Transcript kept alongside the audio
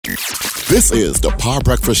This is the Power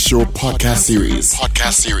Breakfast Show podcast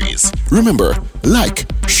series. Remember, like,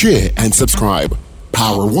 share, and subscribe.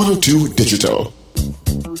 Power 102 Digital.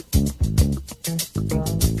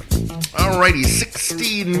 Alrighty,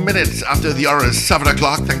 16 minutes after the hour is 7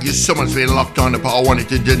 o'clock. Thank you so much for being locked on to Power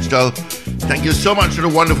 102 Digital. Thank you so much to the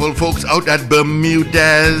wonderful folks out at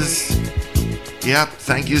Bermudez. Yep,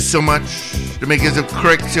 thank you so much. The makers of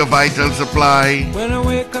Cricks, your vital supply. When I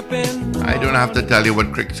wake up in I don't have to tell you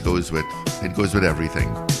what Cricks goes with. It goes with everything.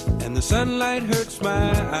 and the sunlight hurts my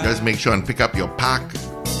eyes. Just make sure and pick up your pack.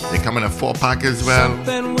 They come in a 4-pack as well.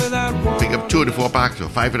 Something without warmth Pick up 2 of the 4-packs or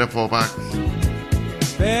 5 of the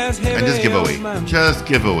 4-packs. bears And heavy just give on away. my mind. Just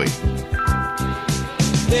give away.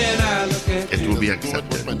 Then I look at It you. will be What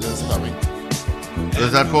accepted. Wendell is having?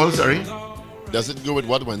 Is that Paul? Sorry? Does it go with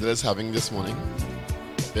what Wendell is having this morning?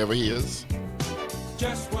 Wherever he is.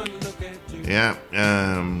 Just one look at you. Yeah.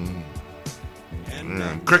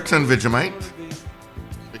 Cricks and Vegemite.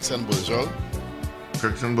 Cricks and Bullshot.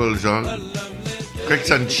 Cricks and Bullshot. Cricks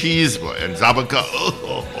and Cheese Boy and Zabaka.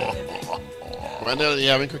 Wendell, are you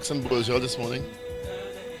having Cricks and Bullshot this morning?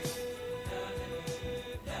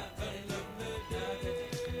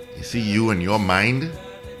 You see you and your mind?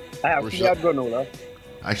 I actually had granola.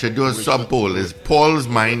 I should do a sub poll. Is Paul's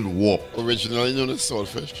mind warped? Originally known as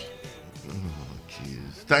saltfish.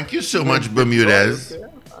 Jeez. Thank you so much, Bermudez.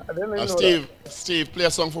 I didn't even know Steve, play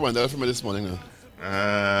a song for Wendell for me this morning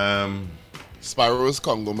now. Sparrow's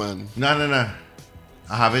Congo Man. No.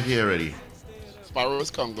 I have it here already.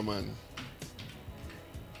 Sparrow's Congo Man.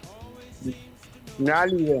 that. Nah,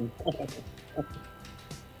 leave him.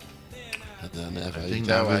 I never I eat think a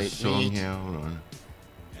that was white song meat. here. Hold on.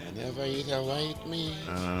 I never eat a white meat.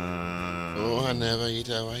 Uh, Oh, I never eat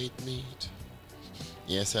a white meat.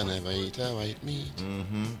 Yes, I never eat a white meat.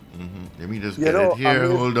 Let me just You get know, it here.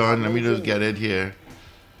 amazing- Hold on. Let me just amazing. get it here.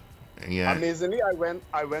 Yeah. Amazingly,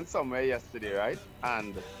 I went somewhere yesterday, right?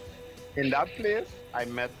 And in that place, I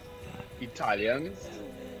met Italians,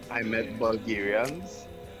 I met Bulgarians,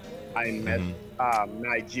 I met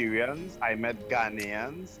Nigerians, I met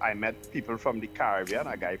Ghanaians, I met people from the Caribbean,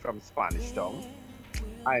 a guy from Spanish Town.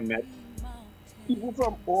 I met people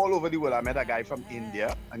from all over the world. I met a guy from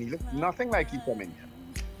India, and he looked nothing like he's from India.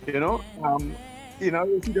 He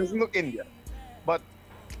doesn't look Indian, but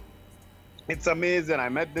it's amazing. I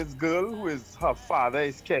met this girl her father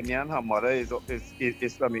is Kenyan, her mother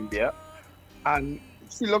is from India, and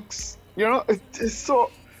she looks, it's so,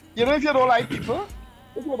 if you don't like people,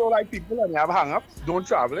 and you have hang-ups, don't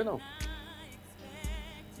travel,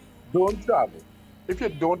 Don't travel. If you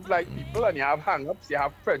don't like people and you have hang-ups, you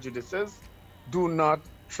have prejudices, do not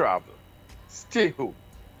travel. Stay home.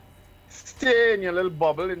 Stay in your little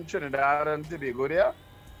bubble in Trinidad and Tobago there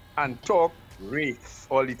and talk race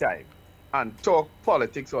all the time and talk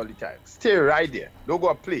politics all the time. Stay right there. Don't go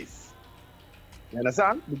a place. You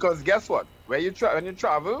understand? Because guess what? When you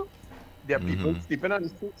travel, there are people sleeping on the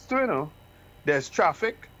streets too, There's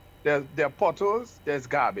traffic, there are potholes, there's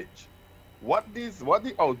garbage. What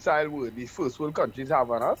the outside world, these first world countries have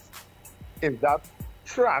on us is that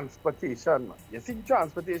transportation, man. You see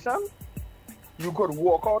transportation? You could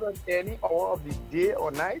walk out at any hour of the day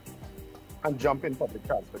or night and jump in public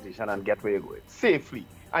transportation and get where you're going safely.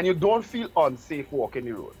 And you don't feel unsafe walking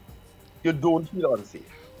the road. You don't feel unsafe.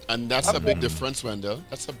 And that's a big difference, Wendell.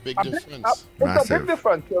 That's a big difference. It's a Massive. big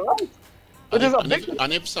difference, you're right. It is a big difference.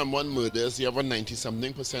 And if someone murders, you have a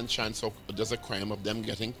 90-something% chance of there's a crime of them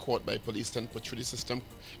getting caught by police and put through the system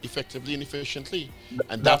effectively and efficiently.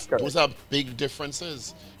 And That's correct. those are big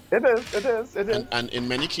differences. It is. And in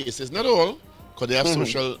many cases, not all, because they have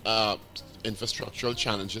social infrastructural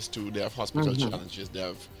challenges too. They have hospital challenges. They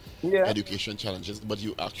have education challenges. But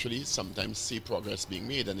you actually sometimes see progress being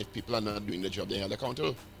made. And if people are not doing the job they held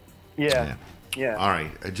accountable. Yeah. All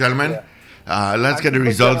right, gentlemen. Let's get the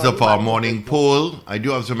results of our morning poll. I do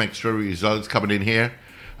have some extra results coming in here.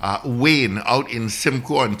 Wayne out in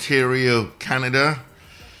Simcoe, Ontario, Canada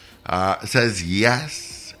says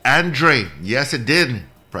yes. Andre, yes it did.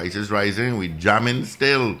 Price is rising. We jamming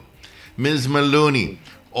still. Ms. Maloney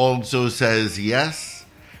also says yes.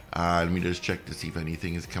 Let me just check to see if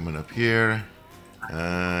anything is coming up here.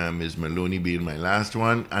 Ms. Maloney being my last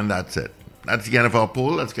one. And that's it. That's the end of our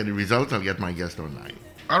poll. Let's get the results. I'll get my guest online.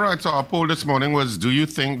 All right, so our poll this morning was, do you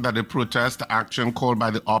think that the protest action called by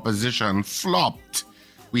the opposition flopped?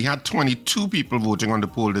 We had 22 people voting on the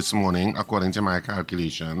poll this morning, according to my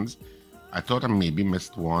calculations. I thought I maybe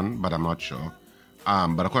missed one, but I'm not sure.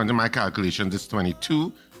 But according to my calculations, it's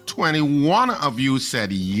 22. 21 of you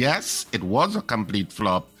said yes, it was a complete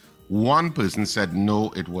flop. One person said no,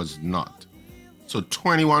 it was not. So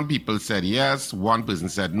 21 people said yes, one person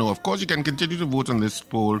said no. Of course, you can continue to vote on this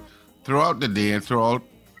poll throughout the day and throughout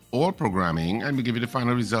all programming, and we give you the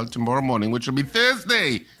final result tomorrow morning, which will be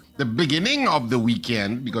Thursday, the beginning of the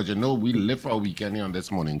weekend, because you know we live for a weekend here on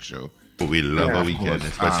this morning show. We love a weekend,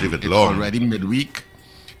 especially if it's long. It's already midweek,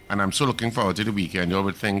 and I'm so looking forward to the weekend. You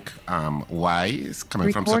would think, why it's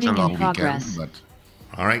coming from such a long weekend, but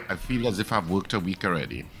all right, I feel as if I've worked a week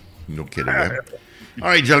already. No kidding, man. All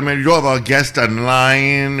right, gentlemen, we do have our guest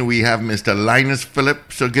online. We have Mr. Linus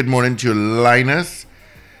Phillips. So good morning to you, Linus,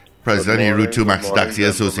 President of the Route 2 Maxi Taxi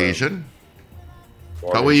Association.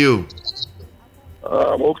 How are you?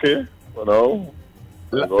 I'm okay for now.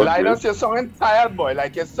 Linus, you're sounding tired, boy.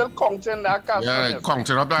 Like you're still counting that cash. Yeah,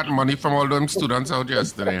 counting up that money from all them students out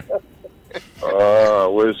yesterday.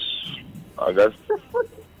 I guess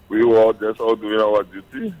we were just out doing our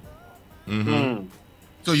duty. Mm-hmm.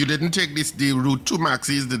 So you didn't take the Route 2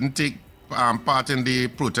 Maxis didn't take part in the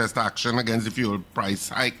protest action against the fuel price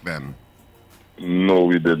hike then? No,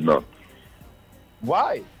 we did not.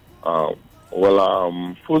 Why?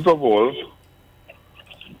 First of all,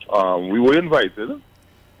 we were invited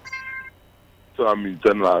to a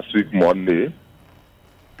meeting last week, Monday.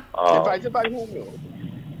 Invited by whom?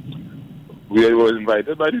 We were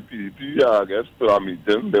invited by the PDP, I guess, to a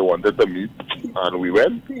meeting. They wanted to meet, and we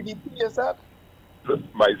went. PDP, is that?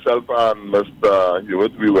 Myself and Mr.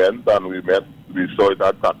 Hewitt, we went and we met. We saw it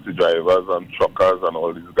at taxi drivers and truckers and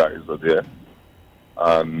all these guys were there.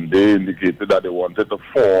 And they indicated that they wanted to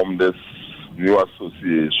form this new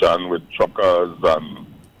association with truckers and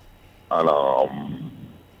all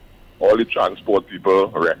the transport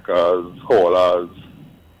people, wreckers, haulers.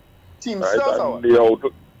 Right?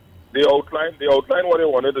 They outlined what they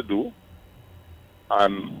wanted to do.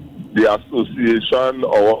 And the association,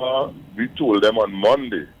 we told them on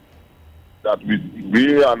Monday that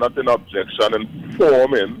we are not in objection in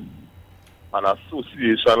forming an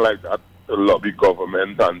association like that to lobby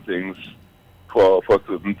government and things for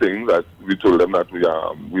certain things. That we told them that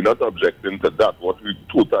we're not objecting to that. What we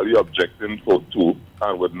totally objecting to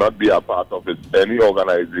and would not be a part of is any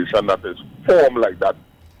organization that is formed like that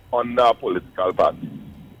under a political party.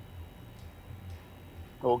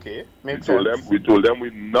 Okay, we told them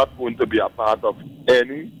we're not going to be a part of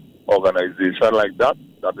any organization like that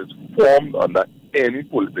is formed under any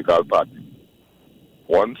political party.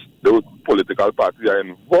 Once the political party are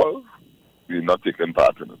involved, we're not taking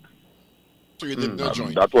part in it. So you did not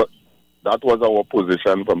join? That was our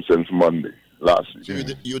position from since Monday last week. So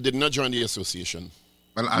you did not join the association?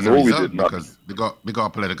 Well, as a result, because a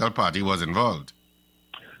political party was involved.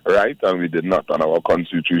 Right, and we did not. And our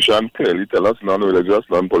constitution clearly tells us non-religious,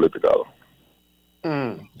 non-political.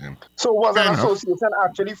 Yeah. So was an association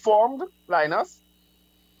actually formed, Linus?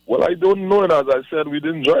 Well, I don't know. And as I said, we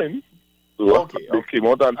didn't join. So they came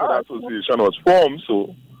out and said the association was formed.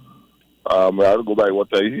 So I'll go by what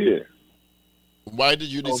I hear. Why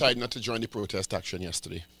did you decide not to join the protest action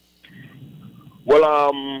yesterday?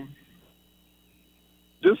 Well,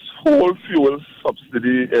 this whole fuel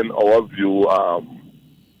subsidy, in our view,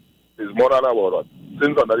 is more than about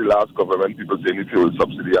since under the last government, people saying the fuel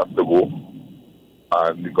subsidy has to go.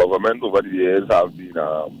 And the government over the years have been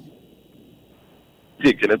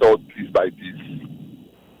taking it out piece by piece.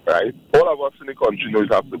 Right? All of us in the country know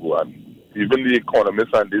it has to go. And even the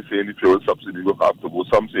economists and they saying the fuel subsidy will have to go.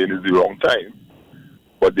 Some saying it's the wrong time.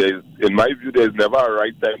 But in my view, there's never a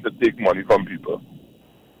right time to take money from people.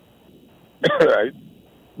 Right?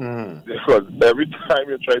 Because every time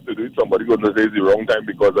you try to do it, somebody's going to say it's the wrong time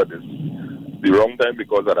because of this, the wrong time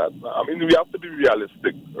because of that. I mean, we have to be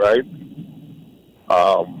realistic, right?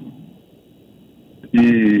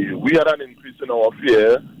 We had an increase in our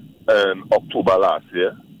fare in October last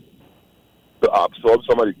year to absorb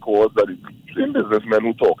some of the costs that the same businessmen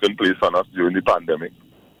who took in place on us during the pandemic,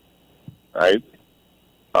 right?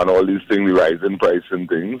 And all these things, the rise in price and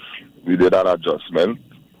things, we did an adjustment.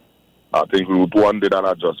 I think Route 1 did an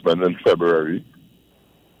adjustment in February,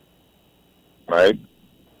 right?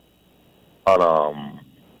 And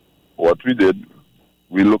what we did,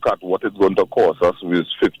 we look at what it's going to cost us with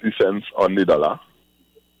 50 cents on the dollar.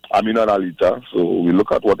 I mean on a liter. So we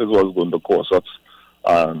look at what it was going to cost us.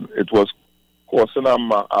 And it was costing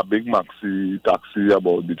a big maxi taxi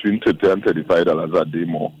about between $30 and $35 a day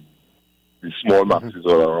more. The small maxis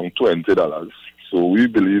are around $20. So we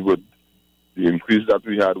believe with the increase that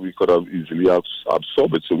we had, we could have easily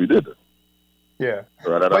absorbed it. So we did it. Yeah.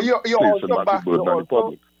 Rather but than you're also back to the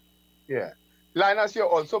public. Yeah. Linus, you're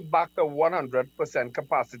also back to 100%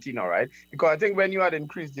 capacity now, right? Because I think when you had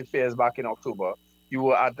increased the fares back in October, you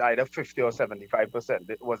were at either 50 or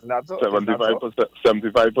 75%. Wasn't that so? 75%,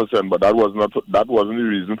 75%, but that wasn't the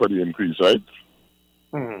reason for the increase, right?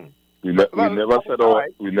 Mm-hmm. We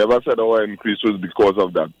never said our increase was because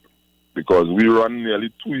of that. Because we run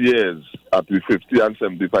nearly 2 years at the 50 and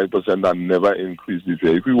 75% and never increased the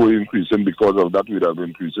fare. If we were increasing because of that, we'd have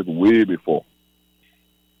increased it way before.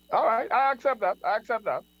 All right, I accept that.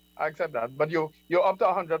 But you're up to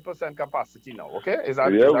 100% capacity now, okay?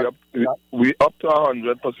 We up to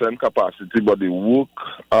 100% capacity, but the work,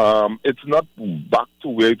 it's not back to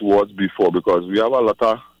where it was before because we have a lot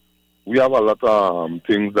of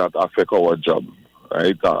things that affect our job,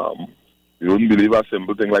 right? You wouldn't believe a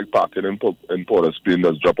simple thing like parking in Port of Spain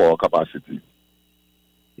does drop our capacity.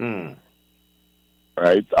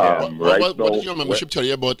 Right? What did your membership tell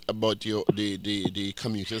you about the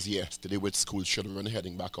commuters yesterday with school children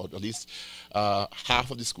heading back out? At least half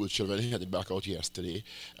of the school children headed back out yesterday.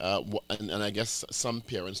 And I guess some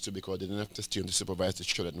parents too, because they didn't have to stay to supervise the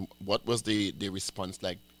children. What was the response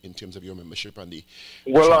like in terms of your membership and the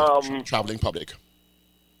traveling public?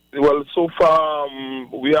 Well, so far,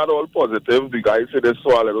 we had all positive. The guys said they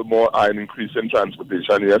saw a little more an increase in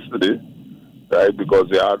transportation yesterday, right? Because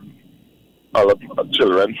they had a lot of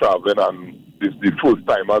children traveling, and the first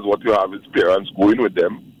timers, what you have is parents going with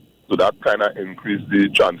them. So that kind of increased the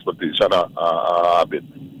transportation a bit.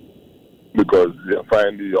 Because they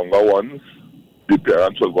find the younger ones, the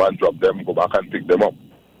parents will go and drop them, go back and pick them up.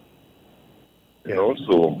 You know,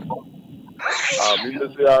 so,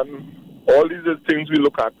 all these are things we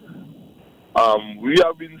look at. We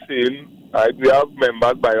have been saying, right, we have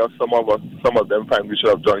members by us, some of them find we should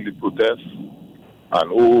have joined the protest. And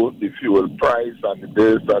the fuel price and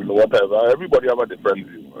this and whatever. Everybody have a different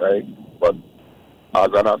view, right? But as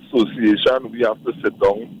an association, we have to sit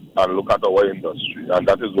down and look at our industry. And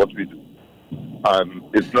that is what we do. And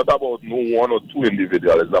it's not about no one or two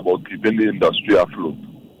individuals. It's about keeping the industry afloat.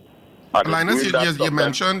 Linus, you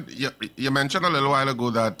mentioned a little while ago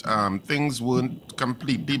that things weren't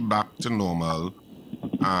completely back to normal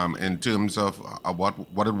in terms of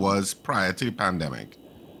what it was prior to the pandemic.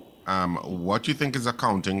 What do you think is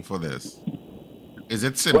accounting for this? Is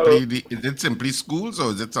it simply schools,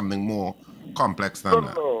 or is it something more complex than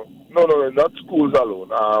that? No, not schools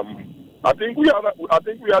alone. I think we had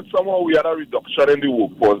a reduction in the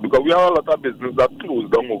workforce because we have a lot of business that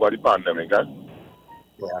closed down over the pandemic, eh?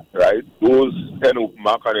 Yeah. Right? Those kind of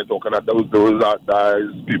market you're talking about, those are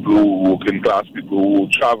guys, people who working class, people who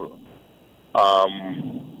travel.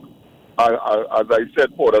 As I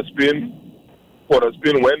said, Port of Spain,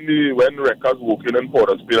 when wreckers working in Port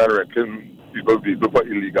of Spain and wrecking people for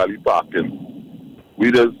illegally parking,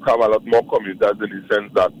 we just have a lot more commuters in the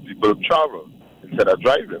sense that people travel instead of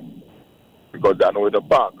driving because they know where to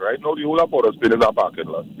park. Right now, the whole of Port of Spain is a parking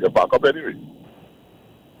lot. You park up anyway.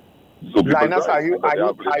 So Linus, are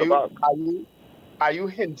you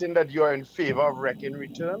hinting that you are in favor of wrecking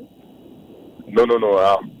return? No.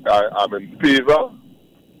 I'm in favor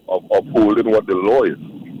of upholding what the law is.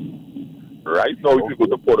 Right now, if you go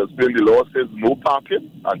to Port of Spain, the law says no parking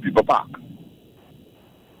and people park.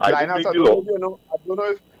 Linus,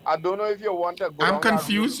 I don't know if you want to go. I'm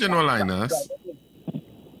confused, Linus.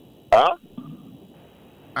 Huh?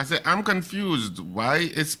 I say, I'm confused. Why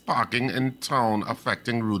is parking in town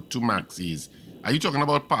affecting Route 2 maxis? Are you talking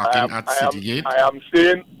about parking at Citygate?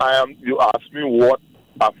 You asked me what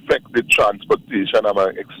affect the transportation. I'm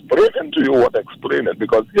explaining to you what explaining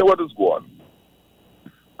because here what is going on.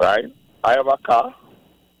 Right? I have a car.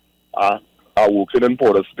 I work in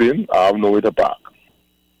Port of Spain. I have nowhere to park.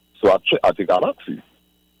 So I take a taxi.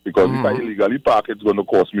 Because if I illegally park, it's going to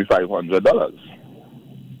cost me $500.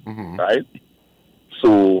 Mm-hmm. Right?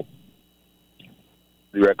 So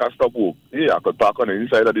the wrecker stop work. I could park on the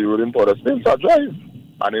inside of the road in Port of Spain, so I drive.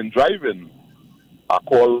 And in driving, I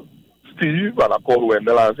call Steve and I call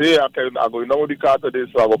Wendell and say, I'm going down with the car today,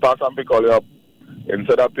 so I go pass and pick all you up.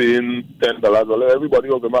 Instead of paying $10, everybody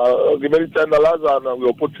will give me the $10 and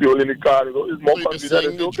we'll put fuel in the car. It's more convenient. So you're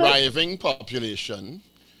saying the driving population,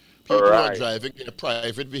 people who are driving in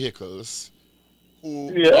private vehicles,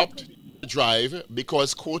 who opt to drive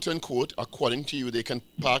because, quote unquote, according to you, they can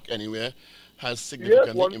park anywhere, has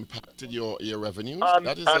significantly impacted your revenues.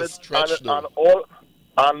 That is a stretch, though. Well,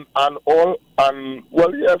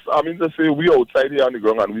 yes, I mean to say we outside here on the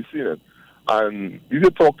ground and we seen it. And if you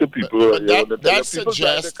talk to people, that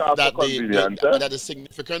suggests that a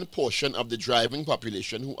significant portion of the driving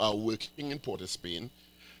population who are working in Port of Spain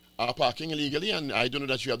are parking illegally, and I don't know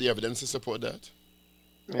that you have the evidence to support that.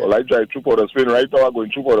 Well, I drive through Port of Spain right now. I'm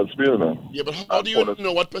going through Port of Spain now. Yeah, but how do you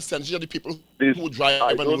know what percentage of the people who drive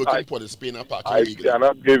and work in Port of Spain are parking illegally? I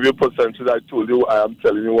cannot give you percentage. I told you I am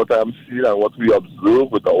telling you what I am seeing and what we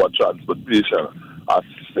observe with our transportation. I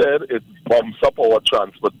said it bumps up our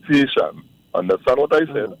transportation. Understand what I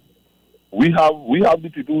said? We have the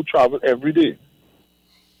people who travel every day.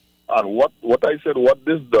 And what I said, what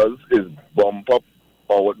this does is bump up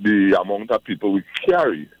the amount of people we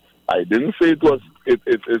carry. I didn't say it was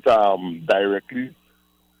directly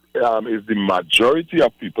is the majority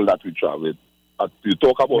of people that we travel with. You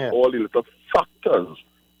talk about all the little factors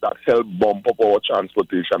that help bump up our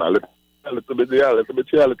transportation. A little bit there, a little bit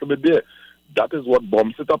here, a little bit there. That is what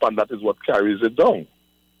bumps it up, and that is what carries it down.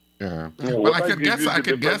 Yeah. Well, I could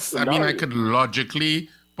guess. I mean, I could logically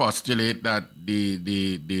postulate that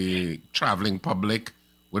the traveling public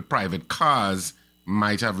with private cars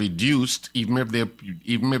might have reduced, even if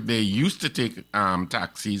they used to take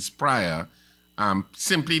taxis prior,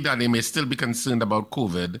 simply that they may still be concerned about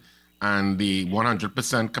COVID and the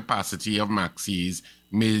 100% capacity of maxis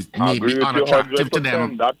may be unattractive to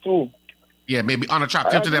them. That too. Yeah, maybe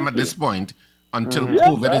unattractive to them at this point until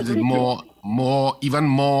COVID is even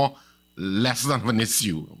more less than an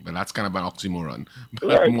issue. But that's kind of an oxymoron.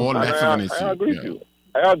 But less of an issue.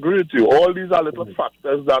 I agree with you. All these are little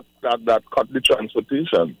factors that cut the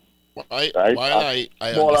transportation. While I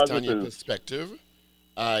understand your perspective,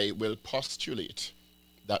 I will postulate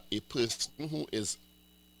that a person who has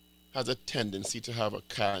a tendency to have a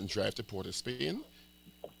car and drive to Port of Spain,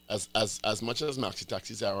 as much as maxi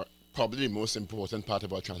taxis are probably the most important part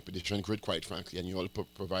of our transportation grid, quite frankly, and you all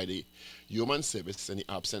provide a human service in the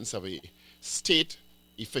absence of a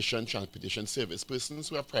state-efficient transportation service. Persons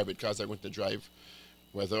who have private cars are going to drive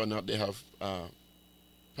whether or not they have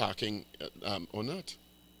parking or not.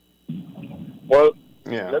 Well,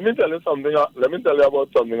 let me tell you something. Let me tell you about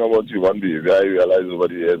something about human behavior I realized over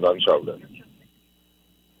the years I'm traveling.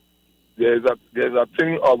 There's a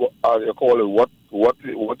thing about you call it what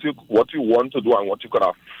you want to do and what you can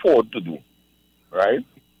afford to do, right?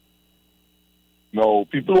 Now,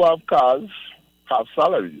 people who have cars have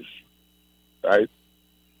salaries, right?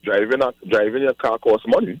 Driving your car costs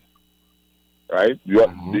money, right?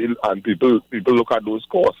 And people look at those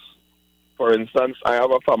costs. For instance, I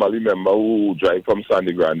have a family member who drive from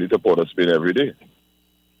Sandy Grande to Port of Spain every day,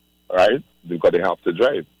 right? Because they have to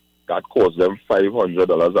drive. That costs them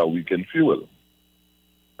 $500 a week in fuel,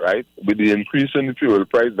 right? With the increase in the fuel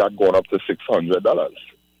price, that gone up to $600.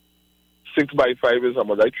 6 by 5 is how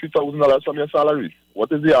much? Like $3,000 from your salary.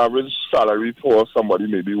 What is the average salary for somebody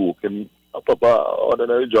maybe working a proper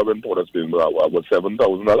ordinary job in Port of Spain? About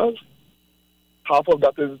 $7,000. Half of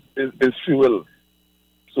that is fuel.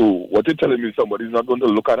 So what you're telling me, somebody's not going to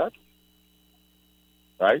look at that,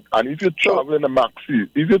 right? And if you're traveling a maxi,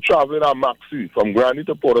 from Granny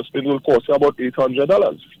to Port of Spain, it will cost you about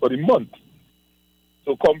 $800 for the month.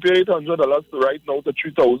 So compare $800 to right now to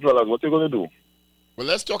 $3,000. What are you going to do? Well,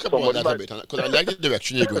 let's talk about that a bit, because I like the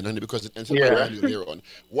direction you're going in, because it ends up later on.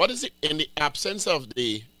 What is it in the absence of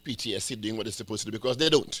the PTSC doing what it's supposed to do? Because they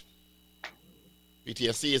don't.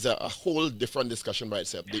 PTSC is a whole different discussion by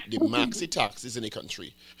itself. The maxi taxis in the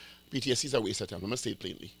country, PTSC is a waste of time. I'm going to say it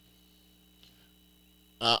plainly.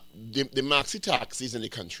 The maxi taxis in the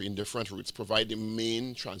country in different routes provide the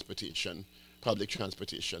main transportation, public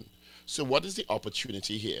transportation. So what is the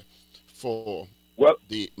opportunity here for what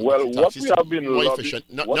we have been more efficient?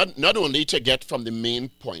 Not only to get from the main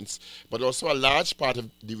points, but also a large part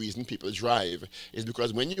of the reason people drive is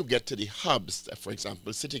because when you get to the hubs, for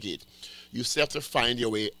example, Citygate, you still have to find your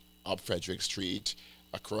way up Frederick Street,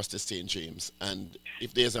 across the St. James. And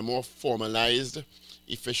if there's a more formalized,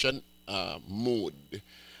 efficient mode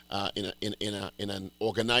in an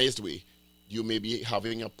organized way, you may be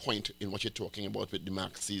having a point in what you're talking about with the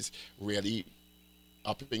maxis, really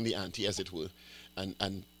upping the ante, as it were,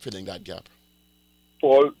 and filling that gap.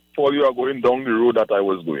 Paul, you are going down the road that I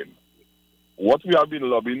was going. What we have been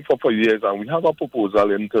lobbying for years, and we have a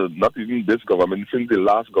proposal into not even this government, since the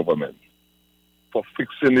last government, for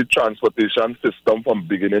fixing the transportation system from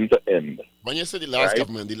beginning to end. When you say the last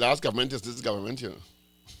government is this government here.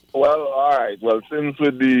 Well, all right. Well, since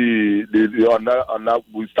with we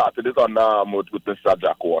started it with Mr.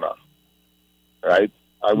 Jack Warner, right?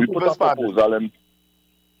 And we put a proposal in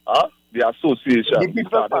the association. We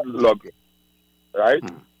started lobbying, right?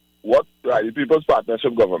 The People's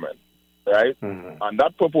Partnership Government, right? And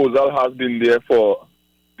that proposal has been there for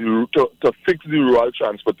to fix the rural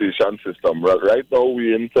transportation system. Right now,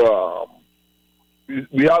 we in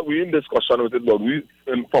discussion with it, but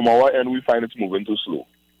from our end, we find it's moving too slow.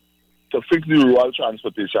 To fix the rural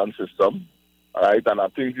transportation system, All right, and I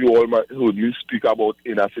think you all might heard me speak about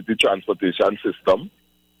inner city transportation system,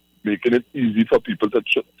 making it easy for people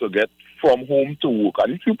to get from home to work.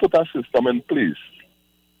 And if you put a system in place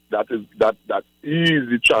that ease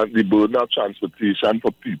the burden of transportation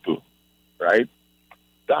for people, right?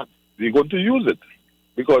 That they're going to use it.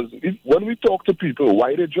 Because when we talk to people,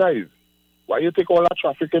 why they drive? Why you take all that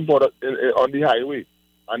traffic on the highway?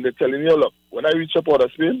 And they're telling you, look, when I reach a Port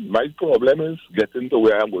of Spain, my problem is getting to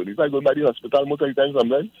where I'm going. If I go by the hospital most of the time,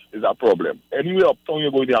 sometimes it's a problem. Anywhere uptown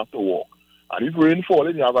you're going, you have to walk. And if rain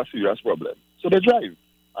falling, you have a serious problem. So they drive.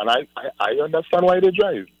 And I understand why they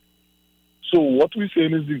drive. So what we're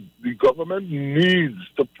saying is the government needs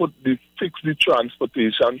to fix the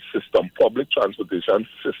transportation system, public transportation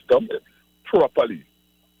system properly.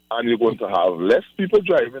 And you're going to have less people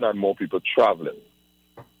driving and more people traveling.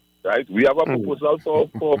 Right? We have a proposal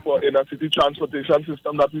for inner city transportation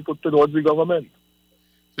system that we put towards the government.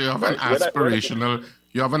 So you have an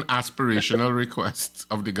aspirational request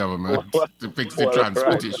of the government to fix the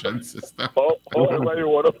transportation system. However you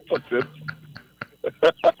want to put it.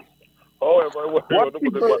 What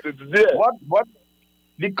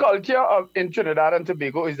the culture in Trinidad and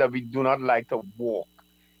Tobago is that we do not like to walk.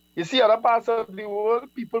 You see, other parts of the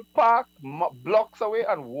world, people park blocks away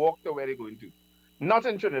and walk to where they're going to. Not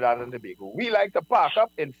in Trinidad and Tobago. We like to park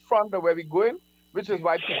up in front of where we're going, which is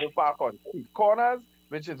why people park on street corners,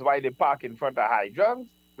 which is why they park in front of hydrants,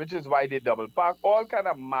 which is why they double park, all kind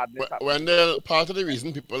of madness. Part of the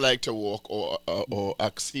reason people like to walk or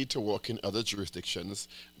accede to walk in other jurisdictions,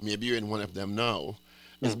 maybe you're in one of them now,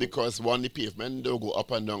 is because one, the pavement don't go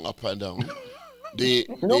up and down, up and down. They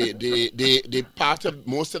part of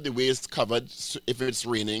most of the way is covered if it's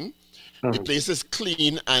raining. The place is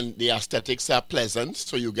clean and the aesthetics are pleasant,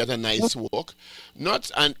 so you get a nice walk.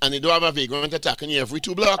 And you don't have a vagrant attacking you every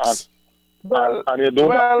 2 blocks. And you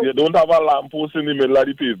don't have a lamppost in the middle of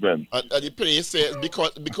the pavement. The place is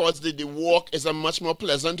because the walk is a much more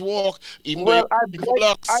pleasant walk, even though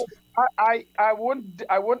blocks. I won't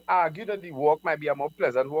argue that the walk might be a more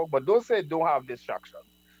pleasant walk, but those say don't have distraction.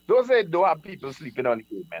 Those say don't have people sleeping on the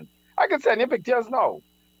pavement. I can send you pictures now.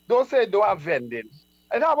 Those say don't have vending.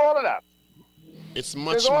 And have all of that. It's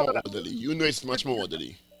much more orderly. You know it's much more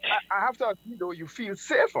orderly. I have to agree, though, you feel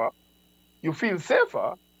safer.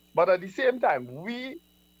 But at the same time,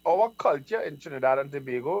 our culture in Trinidad and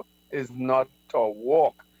Tobago is not to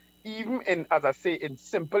walk. Even as I say, in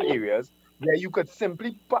simple areas where you could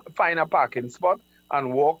simply find a parking spot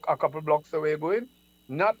and walk a couple blocks away going.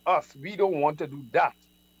 Not us. We don't want to do that.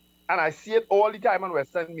 And I see it all the time on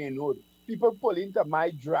Western Main Road. People pull into my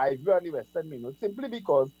driveway on the Western Main Road simply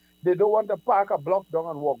because they don't want to park a block down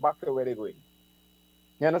and walk back to where they're going.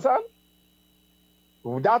 You understand?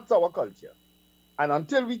 That's our culture. And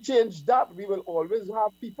until we change that, we will always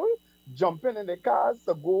have people jumping in the cars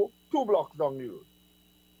to go 2 blocks down the road.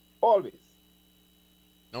 Always.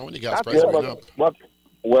 No, when the gas price went up. But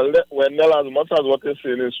as much as what you're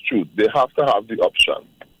saying is true, they have to have the option.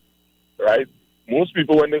 Right? Most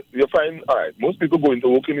people, most people go into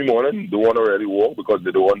work in the morning, don't want to really walk because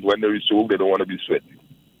they don't want, when they reach work, they don't want to be sweaty.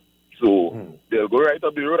 So they'll go right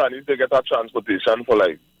up the road, and if they get a transportation for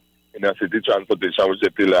in a city transportation, which they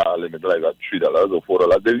pay a limit like $3 or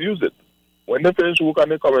 $4, they'll use it. When they finish work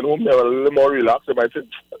and they're coming home, they're a little more relaxed. They might say,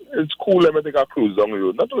 it's cool, let me take a cruise down the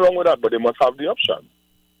road. Nothing wrong with that, but they must have the option.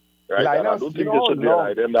 Right? Linus, and I don't think they should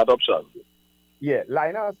deny them that option. Yeah,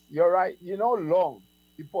 Linus, you're right. You know, long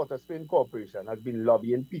the Port of Spain Corporation has been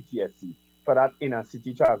lobbying PTSC for that inner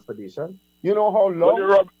city transportation. You know how long?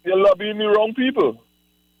 You're lobbying the wrong people.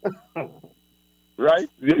 Right?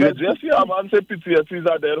 You just hear a man say PTSC is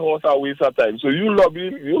a dead horse, a waste of time. So you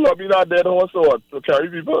lobbying a dead horse or what? To carry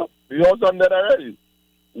people? The horse is dead already.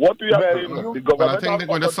 What we are saying, the government. Well, I think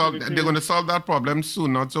they're going to solve that problem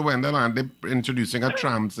soon, not so when they're introducing a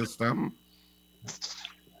tram system.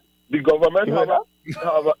 The government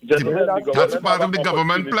that's part of the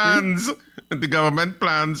government plans. The government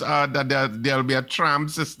plans are that there'll be a tram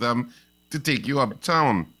system to take you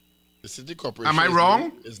uptown. The city corporation. Am I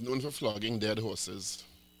wrong? Is known for flogging dead horses.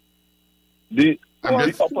 I'm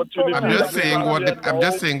just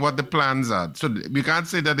saying what the plans are. So we can't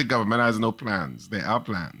say that the government has no plans. There are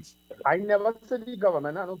plans. I never said the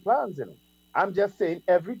government has no plans, I'm just saying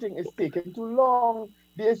everything is taking too long.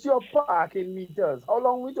 The issue of parking meters. How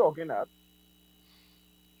long are we talking at?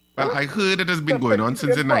 Well, I heard it has been going on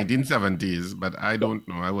since the 1970s, but I don't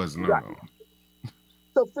know. I wasn't around.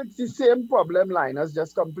 So fix the same problem Linus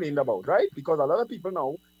just complained about, right? Because a lot of people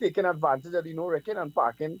now taking advantage of wrecking and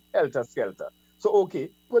parking helter-skelter. So, okay,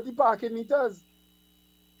 put the parking meters.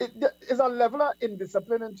 It's a level of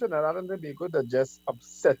indiscipline in Trinidad and Tobago that just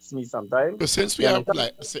upsets me sometimes. So since we have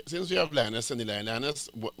Linus and the Linus,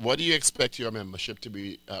 what do you expect your membership to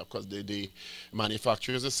be? Because the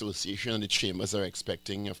Manufacturers Association and the chambers are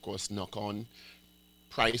expecting, of course, knock-on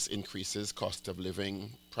price increases, cost of living,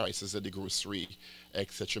 prices at the grocery,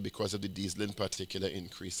 etc., because of the diesel in particular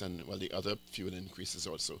increase and, well, the other fuel increases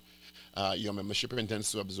also. Your membership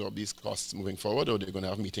intends to absorb these costs moving forward, or they're going to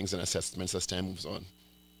have meetings and assessments as time moves on?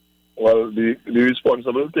 Well, the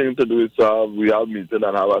responsible thing to do is we have meetings and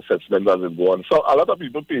have assessments as it goes on. So a lot of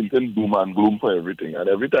people painting doom and gloom for everything. And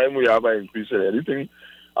every time we have an increase in anything,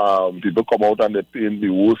 people come out and they paint the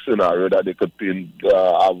worst scenario that they could paint.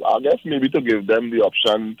 I guess maybe to give them the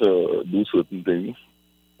option to do certain things,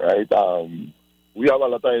 right? We have a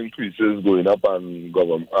lot of increases going up on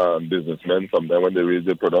government businessmen. Sometimes when they raise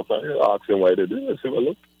their product, I ask them why they do it. I say, well,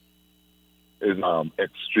 look, it's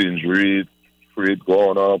exchange rate, freight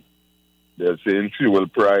going up. They're saying fuel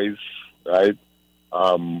price, right?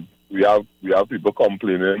 We have people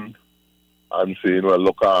complaining and saying, well,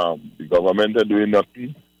 look, the government are doing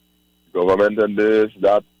nothing. The government and this,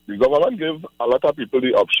 that. The government gave a lot of people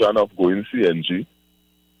the option of going CNG,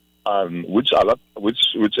 and which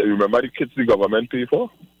remember the kits the government pay for?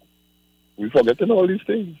 We're forgetting all these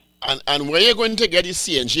things. And where are you going to get the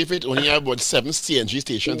CNG if it only have about 7 CNG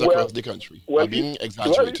stations across the country? Well, I'm being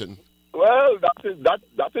exaggerating. Well, that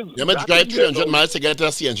is. You must drive 300 miles to get to a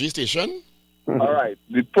CNG station? All right.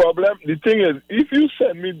 The thing is, if you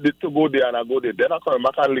send me to go there and I go there, then I come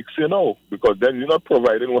back and lick you now, because then you're not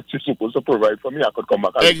providing what you're supposed to provide for me. I could come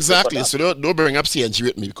back and exactly. So don't bring up CNG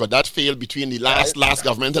with me, because that failed between the last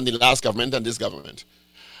government and the last government and this government.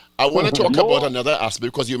 I want to talk about another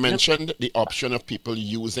aspect, because you mentioned the option of people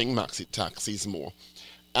using maxi taxis more.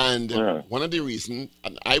 And one of the reasons,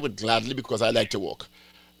 and I would gladly, because I like to walk,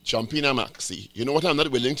 jump in a maxi. You know what I'm not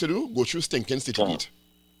willing to do? Go through stinking Citygate.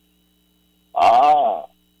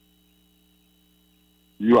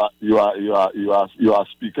 You are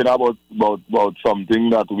speaking about something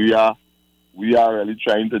that we are really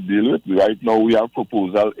trying to deal with. Right now we have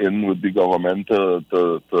proposal in with the government to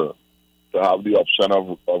have the option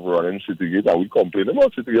of running Citygate, and we complain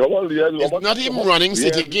about Citygate. It's not even running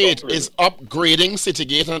Citygate, it's upgrading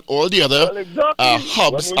Citygate and all the other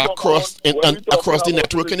hubs across the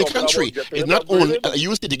network in the country. It's not only, I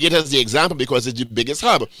use Citygate as the example because it's the biggest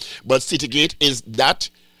hub, but Citygate is that,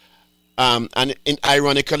 and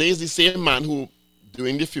ironically, is the same man who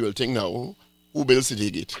doing the fuel thing now, who built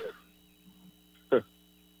Citygate.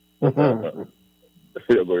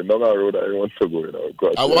 You're going down the road. I want to go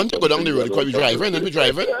down. I want to go down the road because we're driving and we're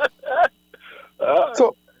driving.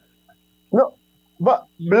 So, no, but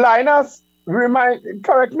Linus,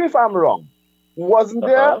 correct me if I'm wrong. Wasn't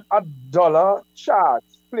there $1 charge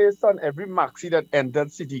placed on every maxi that entered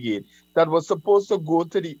Citygate that was supposed to go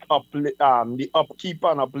to the upkeep and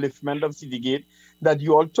upliftment of Citygate, that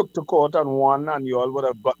you all took to court and won, and you all would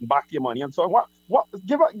have gotten back your money and so on? What?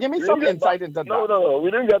 Give me some insight into that. No, we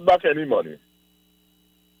didn't get back any money.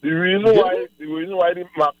 One of the reasons why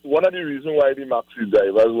the maxi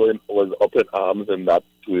drivers was up in arms and that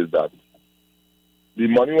too is that the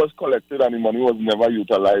money was collected and the money was never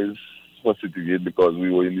utilized for Citygate, because we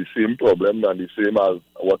were in the same problem, and the same as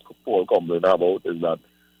what Paul complained about is that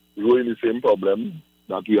we were in the same problem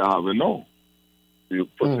that we are having now. The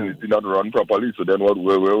facility not run properly, so then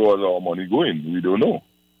where was our money going? We don't know.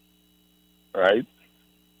 Right?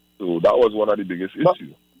 So that was one of the biggest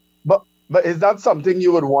issues. But is that something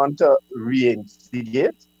you would want to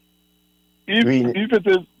reinstigate? If it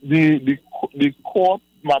is the court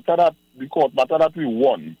matter that we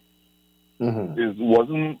won, it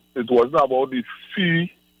wasn't about the fee,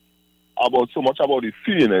 so much about the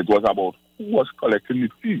fee, and it was about who was collecting the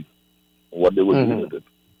fee, what they were doing with it.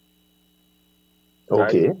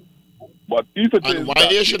 Okay. Right? But if it and why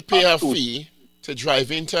they should pay a fee to drive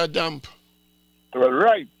into a dump? Well,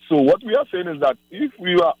 right. So what we are saying is that if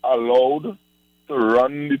we are allowed to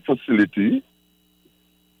run the facility,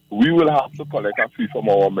 we will have to collect a fee from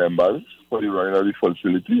our members for the running of the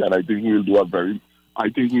facility, and I think we will do a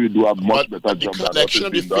much better job. The collection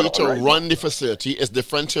of the fee to run the facility is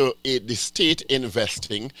different to the state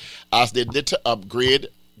investing, as they did to upgrade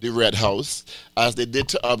the Red House, as they did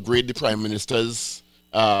to upgrade the Prime Minister's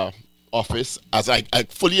office, as I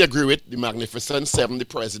fully agree with the Magnificent Seven, the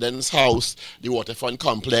President's House, the Waterfront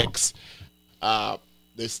Complex, the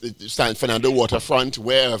San Fernando Waterfront,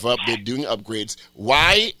 wherever they're doing upgrades.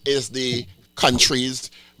 Why is the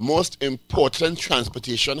country's most important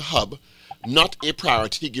transportation hub not a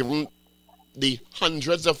priority given the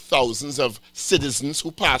hundreds of thousands of citizens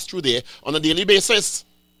who pass through there on a daily basis?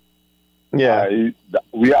 Yeah.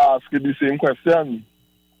 We are asking the same question.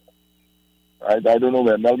 I don't know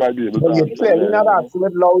when that might be able But to you're answer. clearly not asking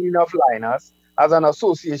it loud enough, Linus. As an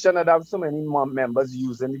association that have so many members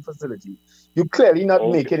using the facility, you're clearly not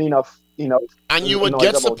making enough. And you would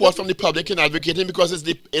get support from the public in advocating, because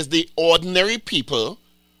it's the ordinary people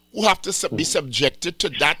who have to be subjected to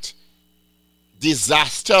that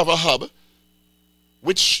disaster of a hub,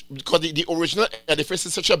 which, because the original edifice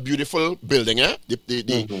is such a beautiful building,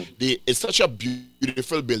 it's such a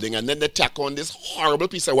beautiful building, and then they tack on this horrible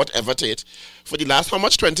piece of whatever to it for the last, how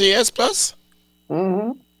much, 20 years plus?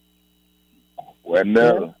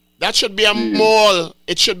 Well, that should be a mall.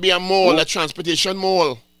 It should be a mall, a transportation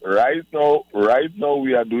mall. Right now,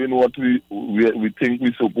 we are doing what we think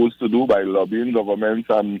we're supposed to do by lobbying governments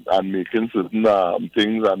and making certain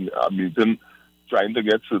things and meeting, trying to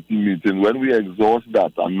get certain meetings. When we exhaust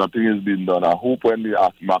that and nothing is being done, I hope when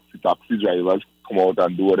the maxi taxi drivers come out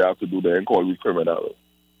and do what they have to do, they ain't call we criminals.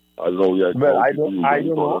 As though we are I don't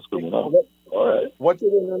know. All right. What you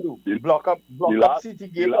going to do? Block up City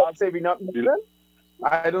Gate and say we're not moving?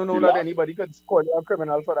 I don't know that anybody could call you a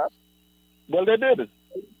criminal for that. Well, they did.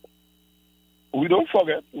 We don't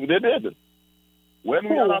forget. They did. When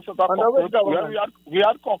we had I ain't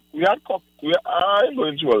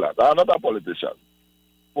going through all that. I'm not a politician.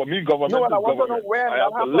 For me, government is government. I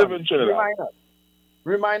have to live in Trinidad.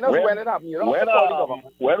 Remind us when it happened.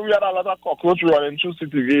 When we had a lot of cockroach running through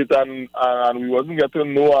City Gate and we wasn't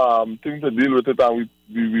getting no thing to deal with it, and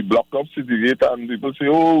we blocked up City Gate, and people say,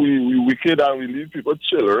 oh, we wicked and we leave people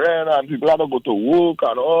children and people have to go to work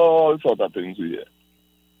and all sorts of things we hear.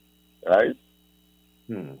 Right?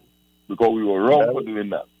 Because we were wrong for doing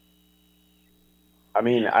that. I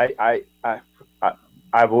mean,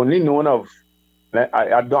 I've only known of.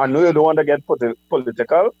 I know you don't want to get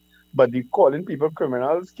political, but the calling people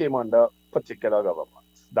criminals came under particular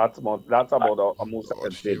governments. That's about a most.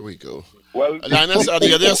 Here we go. Well, Linus, are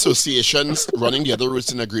the other associations running the other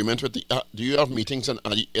routes in agreement with the? Do you have meetings and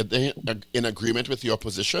are they in agreement with your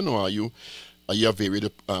position, or are you have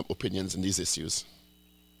varied opinions in these issues?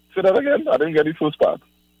 Say that again. I didn't get the first part.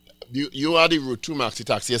 You are the Route 2 Maxi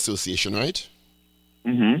Taxi Association, right?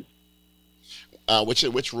 Mm-hmm.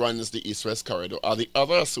 Which runs the East-West Corridor. Are the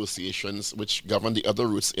other associations which govern the other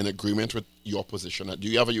routes in agreement with your position? Do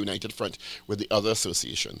you have a united front with the other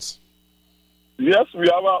associations? Yes, we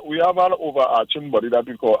have an overarching body that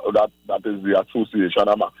we call that is the Association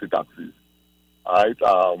of Maxi Taxis. Right.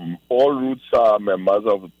 All routes are members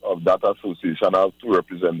of that association. Have two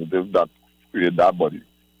representatives that create that body.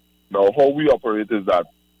 Now, how we operate is that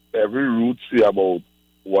every route see about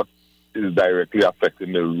what is directly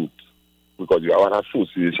affecting the route, because you have an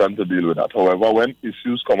association to deal with that. However, when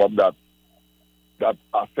issues come up that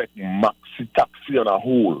affect maxi taxi on a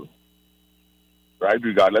whole, right,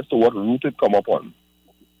 regardless of what route it come up on,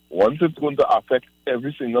 once it's going to affect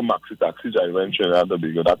every single maxi taxi driver in Trinidad and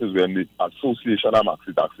Tobago, that is when the Association of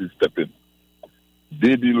Maxi Taxis step in.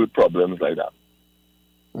 They deal with problems like that.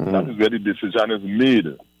 That is where the decision is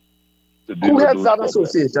made. Who heads that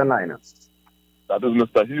association, Linus? That is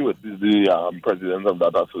Mr. Hewitt, is the president of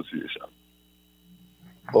that association.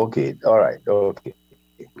 Okay, all right, okay.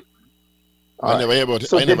 I never hear about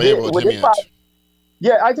him yet.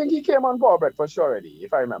 Yeah, I think he came on board breakfast already,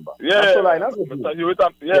 if I remember. Yeah, Mr.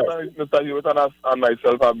 Hewitt and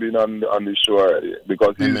myself have been on the show already,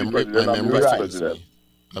 because he's the president and the vice president.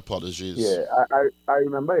 Apologies. Yeah, I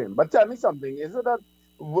remember him. But tell me something, is it that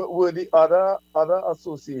were the other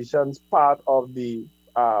associations part of the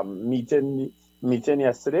meeting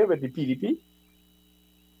yesterday with the PDP?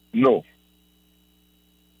 No.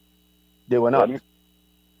 They were not.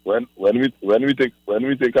 When we take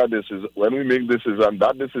a decision, when we make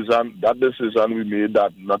that decision we made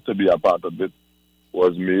that not to be a part of it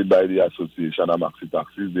was made by the Association of Maxi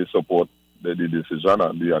Taxis. They support the decision,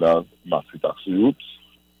 and the other maxi taxi groups.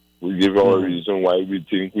 We give our reason why we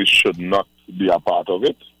think we should not be a part of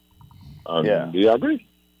it, and they agree.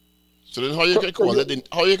 So then, how you could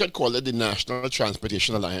call it the National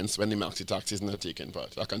Transportation Alliance when the maxi taxis not taking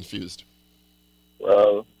part? I'm confused.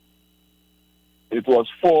 Well, it was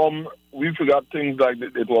formed. We forgot things like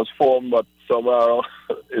it was formed, but somehow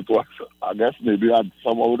it was. I guess maybe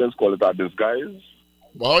somehow let's call it a disguise.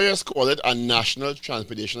 Well, how you just call it a National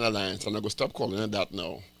Transportation Alliance? I'm not going to stop calling it that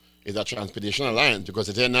now. It's a Transportation Alliance because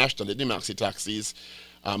it's national. The maxi taxis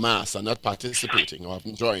are mass and not participating or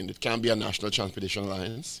haven't joined. It can be a National Transportation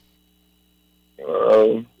Alliance.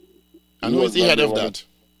 And who is the head of that?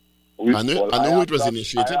 I know who it was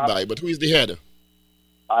initiated by, but who is the head?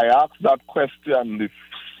 I asked that question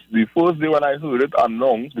the first day when I heard it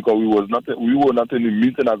announced, because we were not in the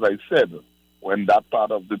meeting, as I said. when that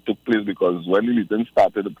part of it took place, because when the meeting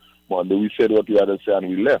started Monday, we said what we had to say and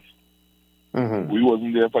we left. Mm-hmm. We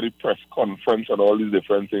wasn't there for the press conference and all these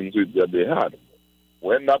different things that they had.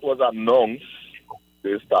 When that was announced,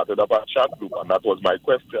 they started up a chat group, and that was my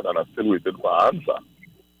question, and I still waited for an answer.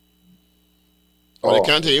 Oh, they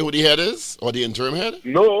can't tell you who the head is? Or the interim head?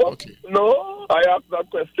 No, Okay. no. I asked that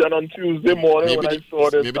question on Tuesday morning when I saw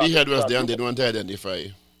this. Maybe the head was there and they didn't want to identify.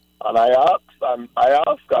 And I asked,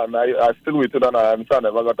 and I still waited on an answer. I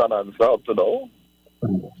never got an answer up to now.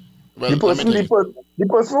 Well, The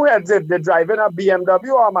person who heads it, they're driving a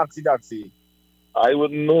BMW or a maxi taxi? I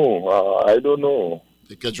wouldn't know. I don't know.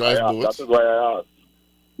 they can drive both. That is why I asked.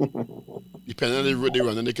 Depending on the route they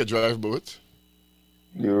run, and they can drive both.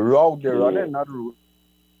 The route they're running, not route.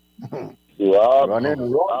 Yeah,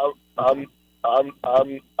 Running road. I'm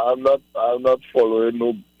not following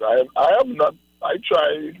no. I am not. I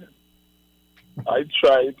try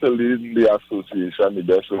to lead the association the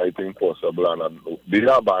best way I think possible, and being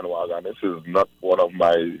a bandwagon, this is not one of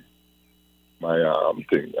my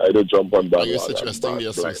thing. I don't jump on bandwagon. Are you suggesting the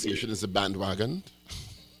association is a bandwagon?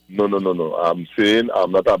 No. I'm saying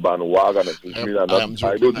I'm not a bandwagon. I don't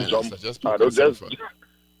jump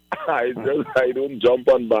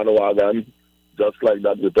on bandwagon just like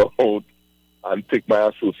that without and take my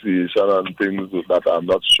association and things that I'm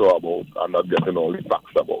not sure about and not getting all the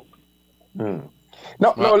facts about.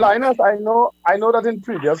 No, Linus, I know that in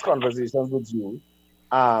previous conversations with you,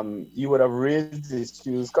 you would have raised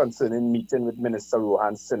issues concerning meeting with Minister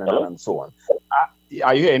Rohan Sinanan and so on.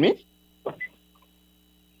 Are you hearing me?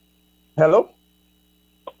 Hello?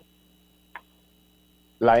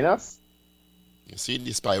 Linus? You see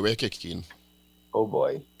the spyware kicking. Oh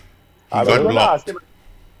boy. He got blocked.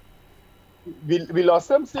 We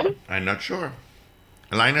lost him, see? I'm not sure.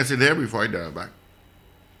 Linus is there before I dial back.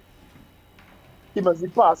 He must be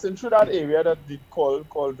passing through that area that the call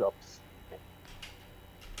drops.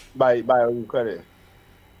 By Aruca.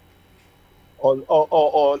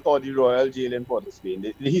 Or the Royal Jail in Port of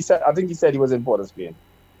Spain. I think he said he was in Port of Spain.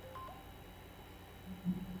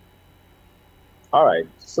 All right.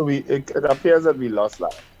 So it appears that we lost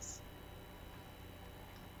Linus.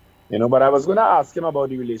 But I was going to ask him about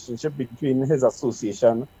the relationship between his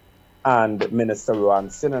association and Minister Rohan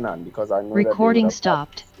Sinanan, because I know recording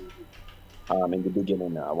stopped. In the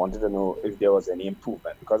beginning, I wanted to know if there was any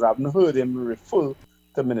improvement, because I haven't heard him refer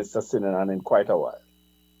to Minister Sinanan in quite a while.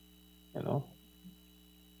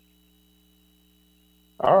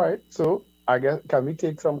 All right. So I guess can we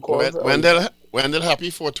take some calls? Wendell, happy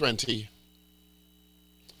 420.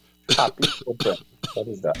 Happy 420. What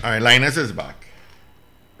is that? All right, Linus is back.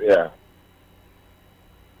 Yeah.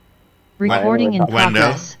 Recording in Wendell.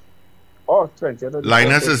 progress. Oh, 20.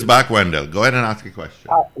 Linus is back, Wendell. Go ahead and ask a question.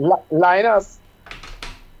 Linus.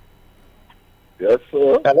 Yes,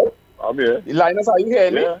 sir. Hello? I'm here. Linus, are you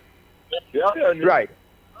hearing me? Yeah, I'm hearing you. Right.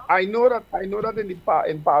 I know that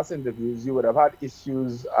in past interviews you would have had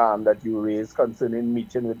issues that you raised concerning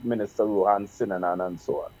meeting with Minister Rohan Sinanan and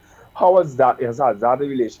so on. How was that? Has that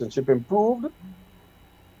relationship improved?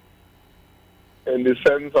 In the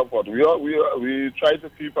sense of what we try to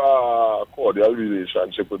keep a cordial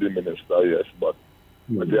relationship with the minister, yes, but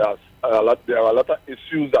there are a lot of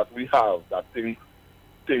issues that we have that think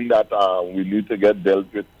that we need to get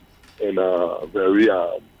dealt with in a very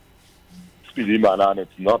speedy manner, and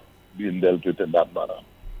it's not being dealt with in that manner,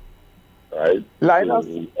 right? Linus,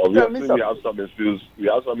 so obviously we have some issues. We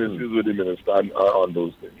have some issues with the minister on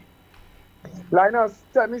those things. Linus,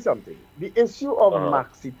 tell me something. The issue of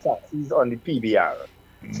maxi taxis on the PBR,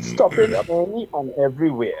 stopping any and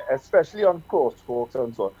everywhere, especially on crosswalks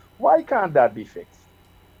and so on. Why can't that be fixed?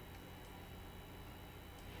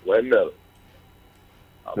 Wendell,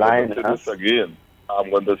 I'm going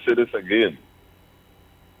to say this again.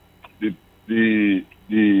 The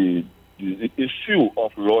issue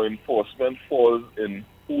of law enforcement falls in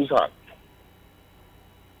whose hands?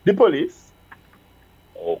 The police.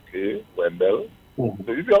 Okay, Wendell. So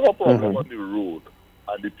if you have a problem on the road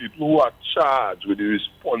and the people who are charged with the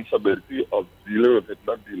responsibility of dealing with it,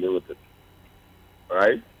 not dealing with it,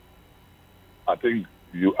 right? I think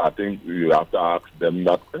you have to ask them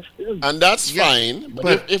that question. And that's fine.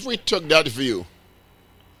 But if we took that view,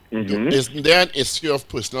 isn't there an issue of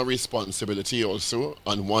personal responsibility also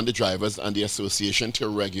on the drivers and the association to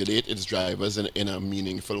regulate its drivers in a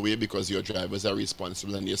meaningful way, because your drivers are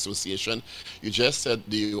responsible in the association? You just said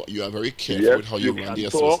you are very careful with how you run the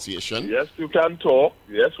association. Yes, you can talk.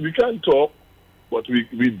 Yes, we can talk, but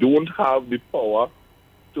we don't have the power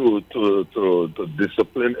to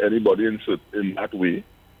discipline anybody in that way.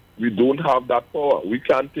 we don't have that power. We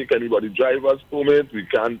can't take anybody driver's permit. We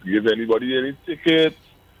can't give anybody any tickets.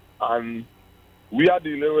 And we are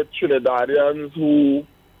dealing with Trinidadians who,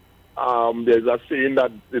 there's a saying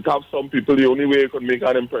that it have some people, the only way you can make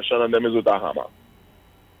an impression on them is with a hammer.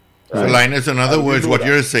 So, Linus, in other words, what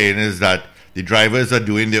you're saying is that the drivers are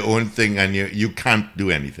doing their own thing and you can't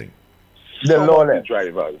do anything. They're lawless.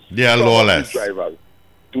 Drivers. They are lawless. Drivers.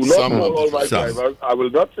 Do not call all my drivers. I will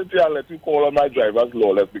not sit here and let you call all my drivers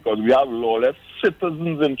lawless, because we have lawless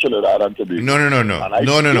citizens in Trinidad and Tobago.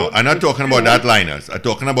 No. I'm not talking about that, Linus. I'm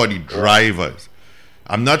talking about the drivers.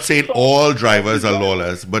 I'm not saying all drivers are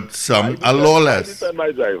lawless, but some are lawless. I defend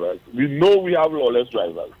my drivers. We know we have lawless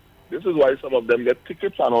drivers. This is why some of them get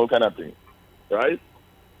tickets and all kind of things, right?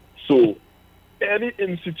 So, any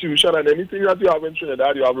institution and anything that you have in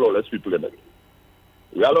Trinidad, you have lawless people in it.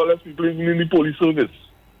 We have lawless people in the police service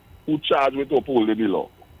who charge with upholding the law,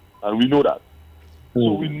 and we know that.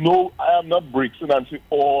 So we know I am not breaking and saying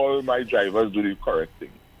all my drivers do the correct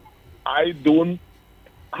thing. I don't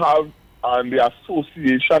have, and the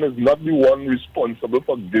association is not the one responsible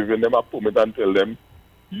for giving them a permit and tell them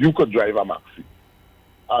you could drive a maxi.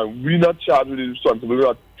 And we're not charged with the responsibility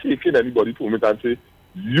of taking anybody's permit and say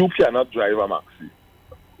you cannot drive a maxi.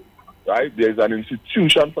 Right? There is an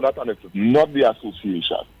institution for that, and it's not the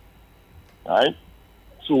association. Right?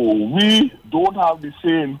 So we don't have the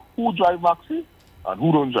saying who drive maxi and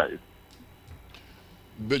who don't drive.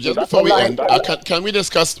 But just before we end, can we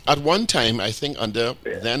discuss, at one time, I think under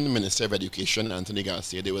then Minister of Education, Anthony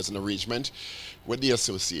Garcia, there was an arrangement with the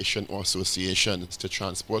association or associations to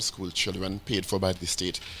transport school children paid for by the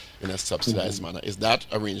state in a subsidized manner. Is that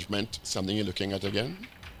arrangement something you're looking at again?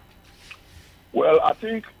 Well, I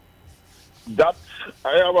think that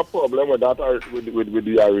I have a problem with that with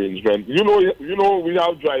the arrangement. You know, we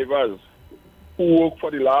have drivers who work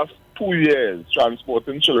for the last 2 years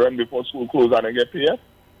transporting children before school closes and they get paid.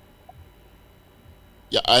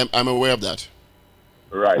 Yeah, I'm aware of that.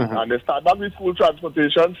 Right, and they start back the school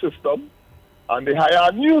transportation system, and they hire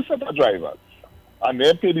a new set of drivers, and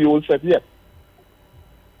they pay the old set yet.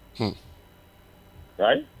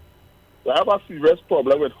 Right? So I have a serious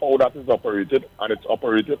problem with how that is operated, and it's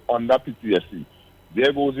operated under PTSD.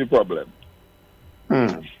 There goes the problem.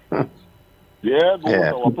 There goes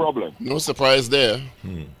our problem. No surprise there.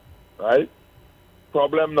 Right?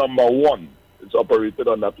 Problem number one, it's operated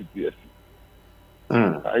under PTSD.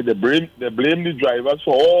 Right? They blame the drivers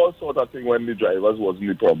for all sorts of things when the drivers wasn't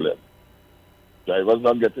the problem. Drivers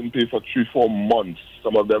not getting paid for 3-4 months.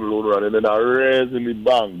 Some of them loan running in arrears in the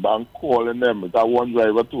bank calling them. That one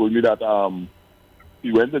driver told me that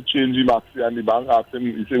he went to change the maxi and the bank asked him,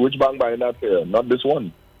 he said, which bank buying that fare? Not this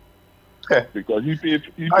one. Because he paid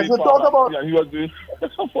for maxi and he was doing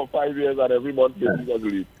for 5 years and every month he was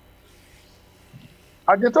late.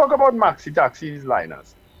 And you talk about maxi taxis,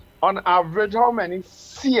 Linus. On average, how many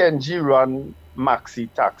CNG run maxi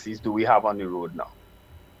taxis do we have on the road now?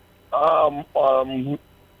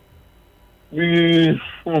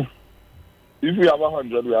 If we have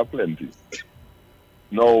 100, we have plenty.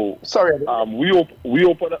 No, sorry. We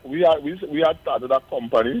had started a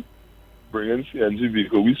company bringing CNG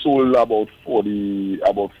vehicle. We sold about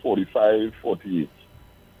 45, 48.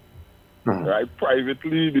 Right,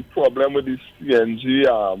 privately, the problem with the CNG,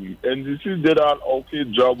 NGC did an okay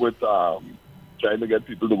job with trying to get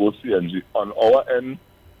people to go CNG. On our end,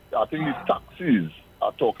 I think the taxis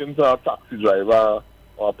are talking to a taxi driver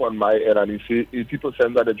up on my end, and he say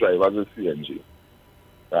 80% of the drivers are CNG.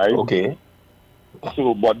 Right? Okay.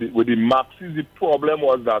 So, but with the maxis, the problem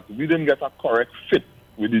was that we didn't get a correct fit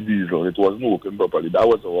with the diesel. It wasn't working properly. That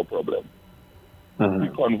was our problem. The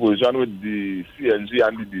conversion with the CNG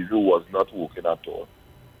and the diesel was not working at all.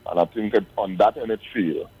 And I think on that end it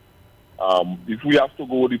failed. If we have to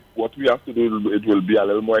go, what we have to do, it will be a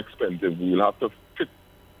little more expensive. We will have to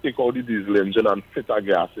take out the diesel engine and fit a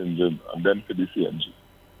gas engine and then fit the CNG.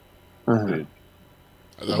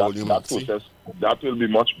 That process, that will be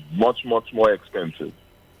much more expensive.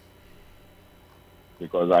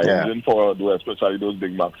 Because our engine for, especially those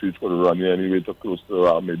big maxis, could run you anyway to close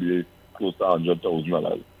to maybe close to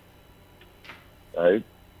 $100,000. Right?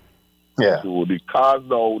 Yeah. So the cars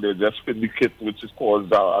now, they just fit the kit, which is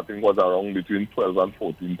cost, I think was around between $12,000 and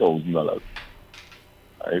 $14,000.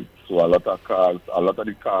 Right? So a lot of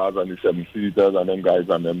the cars and the 7-seaters and them guys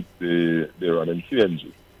and them, they run in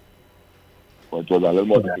CNG. But it was a little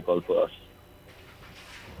more difficult for us.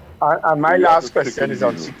 And my last question is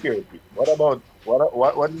on security.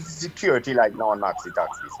 What is the security like now on maxi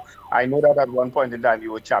taxis? I know that at one point in time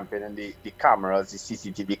you were championing the cameras, the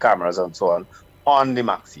CCTV cameras and so on the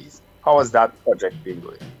maxis. How has that project been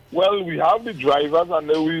going? Well, we have the drivers, and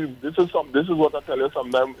then this is what I tell you.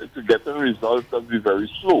 Sometimes to getting results can be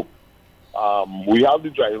very slow. We have the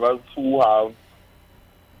drivers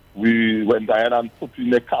we went down and put in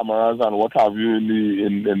the cameras and what have you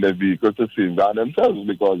in the vehicle to safeguard themselves,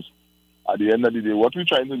 because at the end of the day, what we're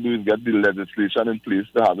trying to do is get the legislation in place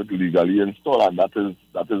to have it legally installed, and that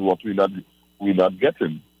is what we're not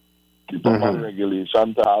getting. The proper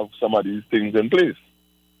regulation to have some of these things in place.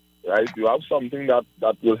 Right? You have something that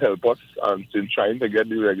will help us in trying to get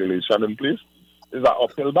the regulation in place. Is an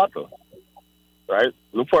uphill battle. Right?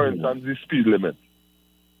 Look, for instance, the speed limit.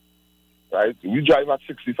 Right? We drive at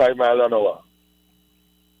 65 miles an hour.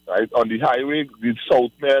 Right? On the highway, the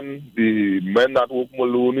Southmen, the men that work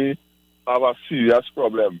Maloney, have a serious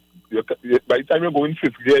problem. By the time you go in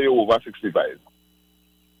fifth gear, you're over 65.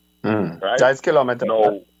 Right? That's kilometers.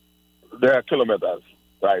 No, there are kilometers.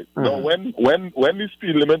 Right. Now, when the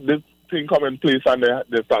speed limit, this thing come in place and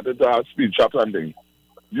they started to have speed traps and things,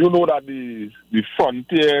 you know that the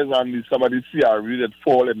Frontiers and some of the CRV that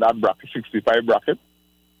fall in that bracket, 65 bracket,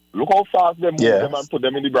 look how fast they move them and put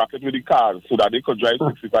them in the bracket with the cars so that they could drive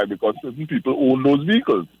 65, because certain people own those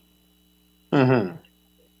vehicles.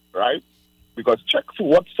 Right? Because check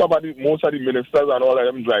what most of the ministers and all of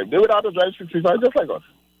them drive. They would have to drive 65 just like us.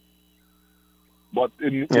 But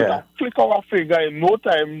with a flick of a finger, in no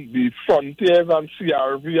time, the Frontiers and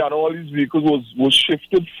CRV and all these vehicles was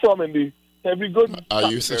shifted from in the heavy goods.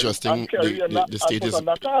 Are you suggesting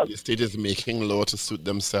the state is making law to suit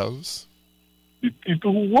themselves? The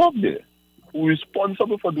people who work there, who are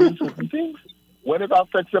responsible for doing certain things, when it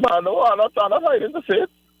affects them, I'm not hiding to say it.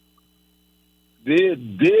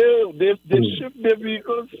 They shift their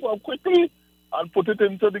vehicles quickly and put it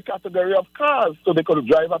into the category of cars so they could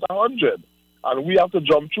drive at 100. And we have to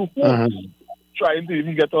jump through hoops trying to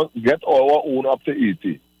even get our own up to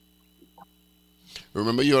 80.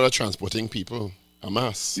 Remember, you are transporting people en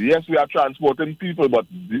masse. Yes, we are transporting people, but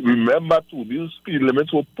remember too, these speed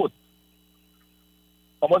limits were put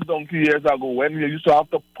how much donkey years ago when you used to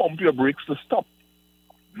have to pump your brakes to stop.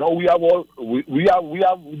 Now we have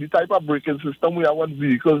the type of braking system we have on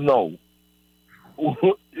vehicles now.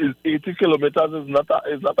 Is 80 kilometers is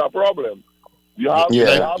not a problem.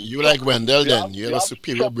 You like Wendell then. You have a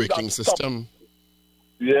superior braking system.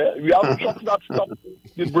 Yeah, we have trucks that stop.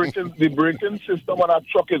 The braking system on a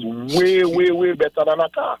truck is way, way, way better than a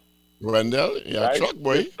car. Wendell, you're a truck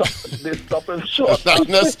boy. They stop and short.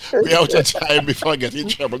 Linus, we're out of time before I get in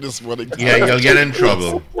trouble this morning. Yeah, you'll get in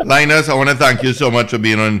trouble. Linus, I want to thank you so much for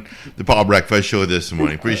being on the Power Breakfast Show this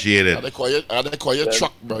morning. Appreciate it. I call you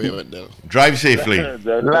truck boy, Wendell. Drive safely.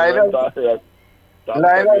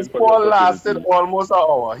 Linus Paul lasted almost an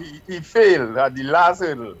hour. He failed at the last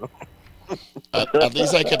hurdle. At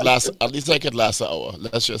least I could last an hour.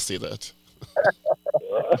 Let's just say that.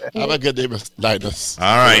 Have a good day, Linus.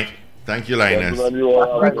 All right. Thank you, Linus.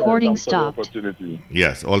 Recording stopped.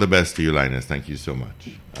 Yes, all the best to you, Linus. Thank you so much.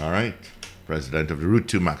 All right. President of the Route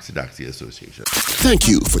 2 Maxi-Daxi Association. Thank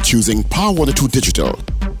you for choosing Power 102 Digital.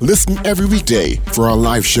 Listen every weekday for our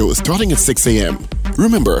live shows starting at 6 a.m.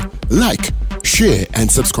 Remember, like, share,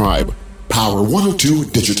 and subscribe. Power 102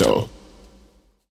 Digital.